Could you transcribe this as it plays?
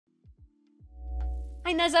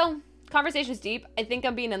Hi, Nezo. Conversation's deep. I think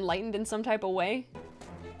I'm being enlightened in some type of way.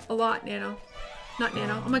 A lot, Nano. Not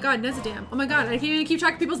Nano. Oh my god, Nezodam. Oh my god, I can't even keep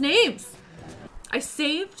track of people's names. I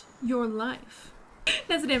saved your life.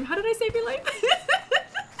 Nezodam, how did I save your life?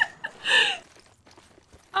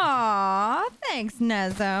 Aw, thanks,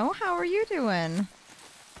 Nezo. How are you doing?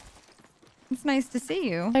 It's nice to see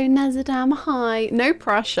you. Oh, Nezodam, hi. No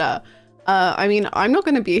pressure. I mean, I'm not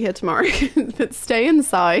going to be here tomorrow, but stay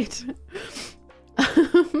inside.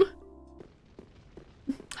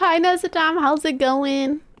 Hi, Nezodam. How's it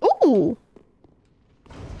going? Ooh.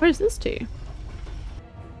 What is this to?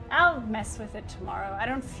 I'll mess with it tomorrow. I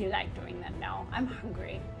don't feel like doing that now. I'm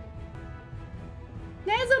hungry.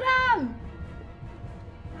 Nezodam!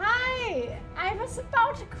 Hi! I was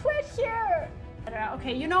about to quit here!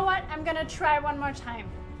 Okay, you know what? I'm gonna try one more time.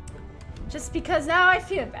 Just because now I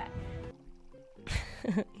feel bad.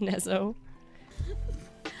 Nezo.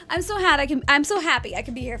 I'm so happy I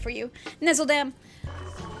can be here for you. Nezodam.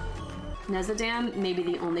 Nezodam, maybe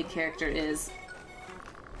the only character is.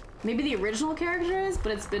 Maybe the original character is,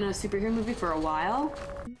 but it's been a superhero movie for a while.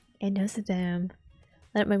 And Nezodam.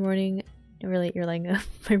 Light up my morning. Really, you're lighting up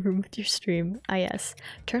my room with your stream. Ah yes.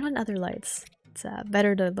 Turn on other lights. It's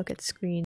better to look at screen.